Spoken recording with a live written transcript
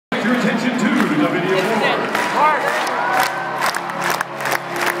your attention to the video board.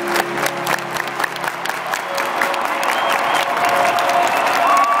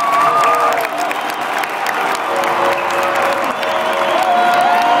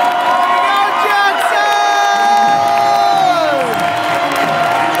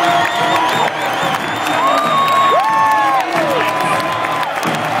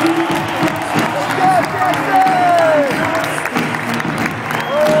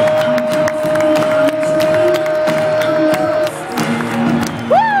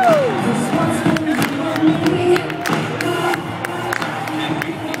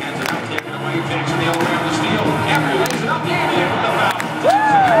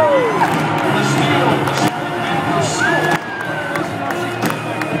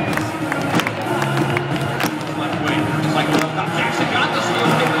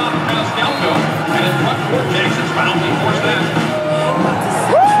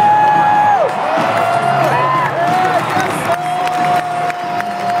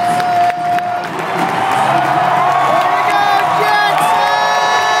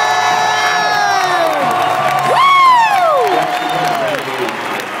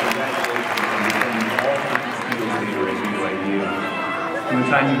 From the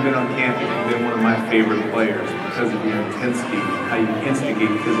time you've been on campus, you've been one of my favorite players because of your intensity, how you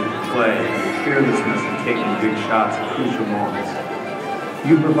instigate physical play, your fearlessness in taking big shots at crucial moments.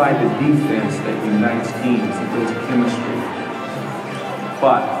 You provide the defense that unites teams and builds chemistry.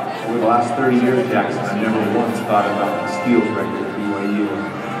 But over the last 30 years, Jackson, I never once thought about the steals record at BYU.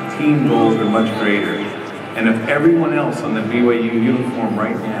 Team goals are much greater. And if everyone else on the BYU uniform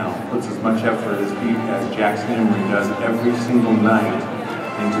right now puts as much effort as Jackson Emery does every single night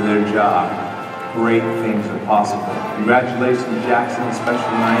into their job, great things are possible. Congratulations, Jackson, a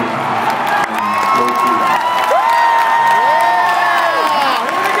special night.